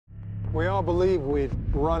We all believe we'd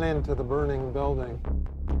run into the burning building.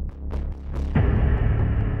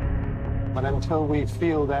 But until we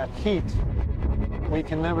feel that heat, we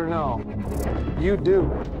can never know. You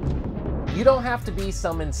do. You don't have to be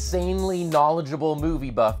some insanely knowledgeable movie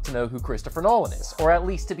buff to know who Christopher Nolan is, or at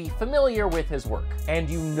least to be familiar with his work. And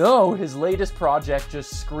you know his latest project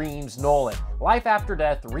just screams Nolan. Life after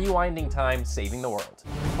death, rewinding time, saving the world.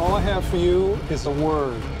 All I have for you is a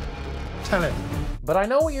word. Tenet. But I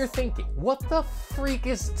know what you're thinking. What the freak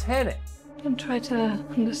is Tenet? Don't try to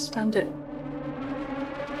understand it.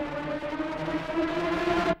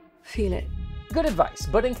 Feel it. Good advice,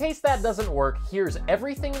 but in case that doesn't work, here's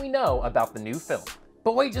everything we know about the new film.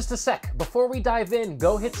 But wait just a sec, before we dive in,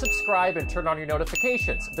 go hit subscribe and turn on your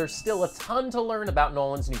notifications. There's still a ton to learn about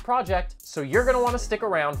Nolan's new project, so you're gonna wanna stick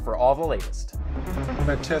around for all the latest.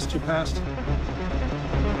 That test you passed?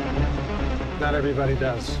 Not everybody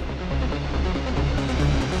does.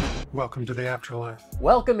 Welcome to the afterlife.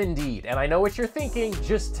 Welcome indeed, and I know what you're thinking,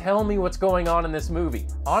 just tell me what's going on in this movie.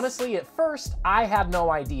 Honestly, at first, I had no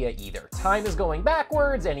idea either. Time is going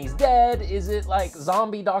backwards and he's dead. Is it like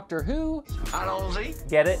zombie Doctor Who? I don't see.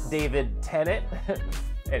 Get it, David Tennant?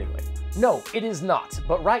 Anyway. No, it is not,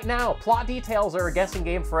 but right now, plot details are a guessing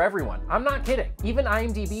game for everyone. I'm not kidding. Even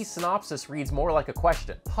IMDb's synopsis reads more like a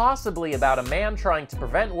question, possibly about a man trying to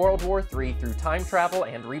prevent World War III through time travel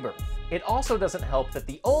and rebirth. It also doesn't help that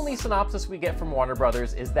the only synopsis we get from Warner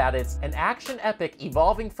Brothers is that it's an action epic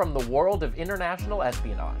evolving from the world of international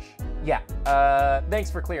espionage. Yeah,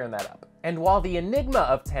 thanks for clearing that up. And while the enigma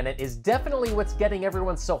of Tenet is definitely what's getting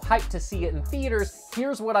everyone so hyped to see it in theaters,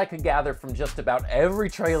 here's what I could gather from just about every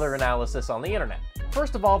trailer analysis on the internet.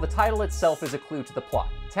 First of all, the title itself is a clue to the plot.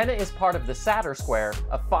 Tenet is part of the Satyr Square,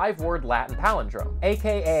 a 5-word Latin palindrome,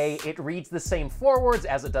 aka it reads the same forwards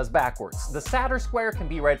as it does backwards. The Satyr Square can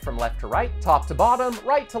be read from left to right, top to bottom,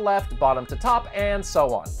 right to left, bottom to top, and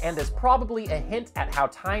so on, and is probably a hint at how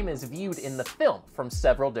time is viewed in the film from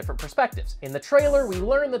several different perspectives. In the trailer, we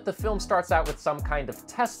learn that the film starts out with some kind of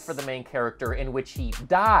test for the main character in which he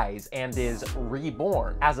dies and is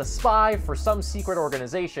reborn as a spy for some secret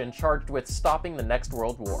organization charged with stopping the next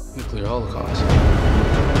world war. Nuclear holocaust.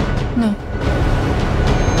 No.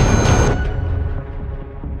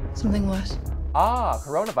 Something worse. Ah,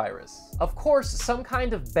 coronavirus. Of course, some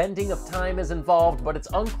kind of bending of time is involved, but it's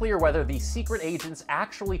unclear whether these secret agents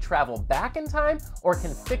actually travel back in time or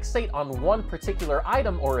can fixate on one particular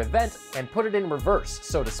item or event and put it in reverse,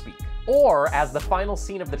 so to speak. Or, as the final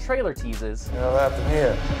scene of the trailer teases, What happened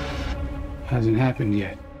here? Hasn't happened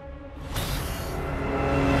yet.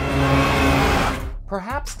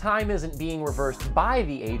 perhaps time isn't being reversed by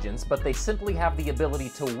the agents, but they simply have the ability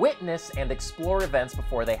to witness and explore events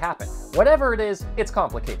before they happen. Whatever it is, it's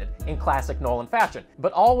complicated, in classic Nolan fashion,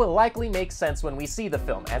 but all will likely make sense when we see the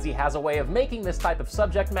film, as he has a way of making this type of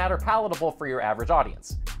subject matter palatable for your average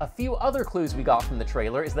audience. A few other clues we got from the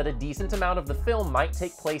trailer is that a decent amount of the film might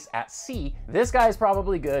take place at sea, this guy's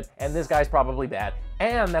probably good, and this guy's probably bad,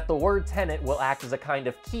 and that the word Tenet will act as a kind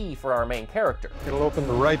of key for our main character. It'll open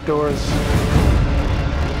the right doors,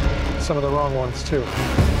 some of the wrong ones too.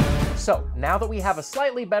 So, now that we have a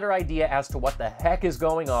slightly better idea as to what the heck is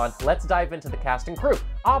going on, let's dive into the cast and crew.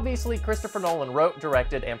 Obviously, Christopher Nolan wrote,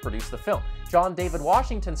 directed, and produced the film. John David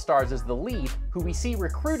Washington stars as the lead, who we see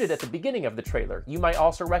recruited at the beginning of the trailer. You might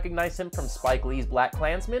also recognize him from Spike Lee's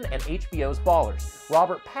BlacKkKlansman and HBO's Ballers.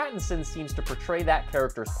 Robert Pattinson seems to portray that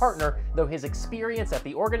character's partner, though his experience at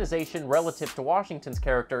the organization relative to Washington's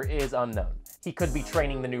character is unknown. He could be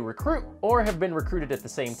training the new recruit, or have been recruited at the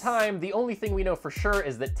same time. The only thing we know for sure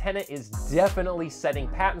is that Tenet is definitely setting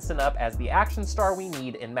Pattinson up as the action star we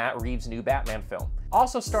need in Matt Reeves' new Batman film.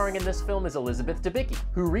 Also starring in this film is Elizabeth Debicki,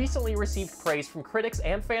 who recently received praise from critics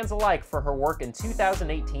and fans alike for her work in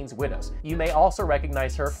 2018's Widows. You may also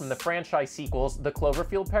recognize her from the franchise sequels The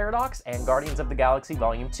Cloverfield Paradox and Guardians of the Galaxy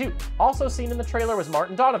Volume 2. Also seen in the trailer was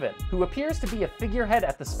Martin Donovan, who appears to be a figurehead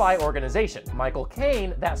at the spy organization, Michael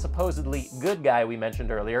Caine, that supposedly good guy we mentioned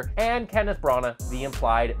earlier, and Kenneth Branagh, the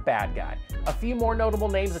implied bad guy. A few more notable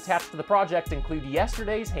names attached to the project include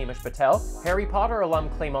Yesterday's Hamish Patel, Harry Potter alum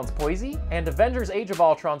Clémence Poésy, and Avengers Age of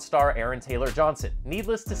Ultron star Aaron Taylor-Johnson.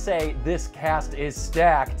 Needless to say, this cast is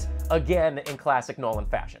stacked, again in classic Nolan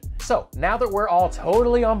fashion. So, now that we're all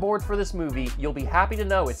totally on board for this movie, you'll be happy to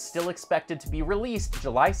know it's still expected to be released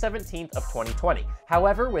July 17th of 2020.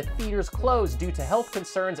 However, with theaters closed due to health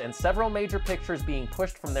concerns and several major pictures being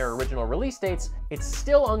pushed from their original release dates, it's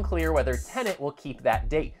still unclear whether Tenet will keep that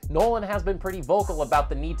date. Nolan has been pretty vocal about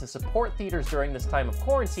the need to support theaters during this time of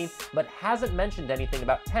quarantine, but hasn't mentioned anything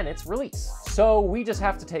about Tenet's release. So we just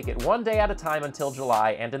have to take it one day at a time until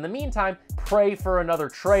July, and in the meantime, pray for another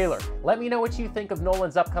trailer. Let me know what you think of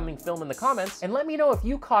Nolan's upcoming film in the comments, and let me know if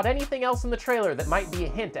you caught anything else in the trailer that might be a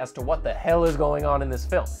hint as to what the hell is going on in this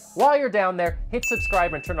film. While you're down there, hit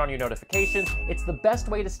subscribe and turn on your notifications. It's the best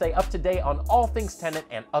way to stay up to date on all things Tenet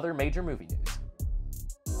and other major movie news.